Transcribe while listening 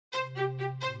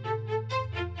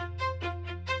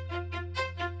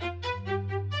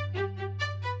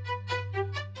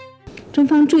中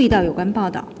方注意到有关报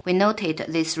道。 We noted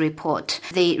this report.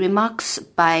 The remarks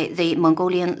by the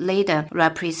Mongolian leader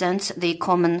represent the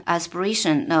common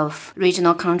aspiration of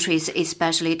regional countries,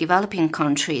 especially developing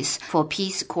countries, for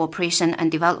peace, cooperation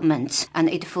and development, and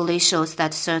it fully shows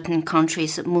that certain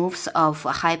countries' moves of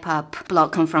hype up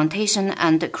bloc confrontation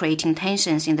and creating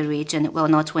tensions in the region will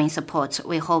not win support.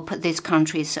 We hope these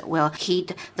countries will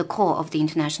heed the call of the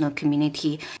international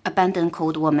community, abandon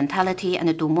Cold War mentality,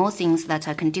 and do more things that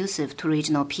are conducive to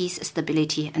regional peace,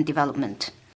 stability and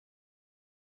development.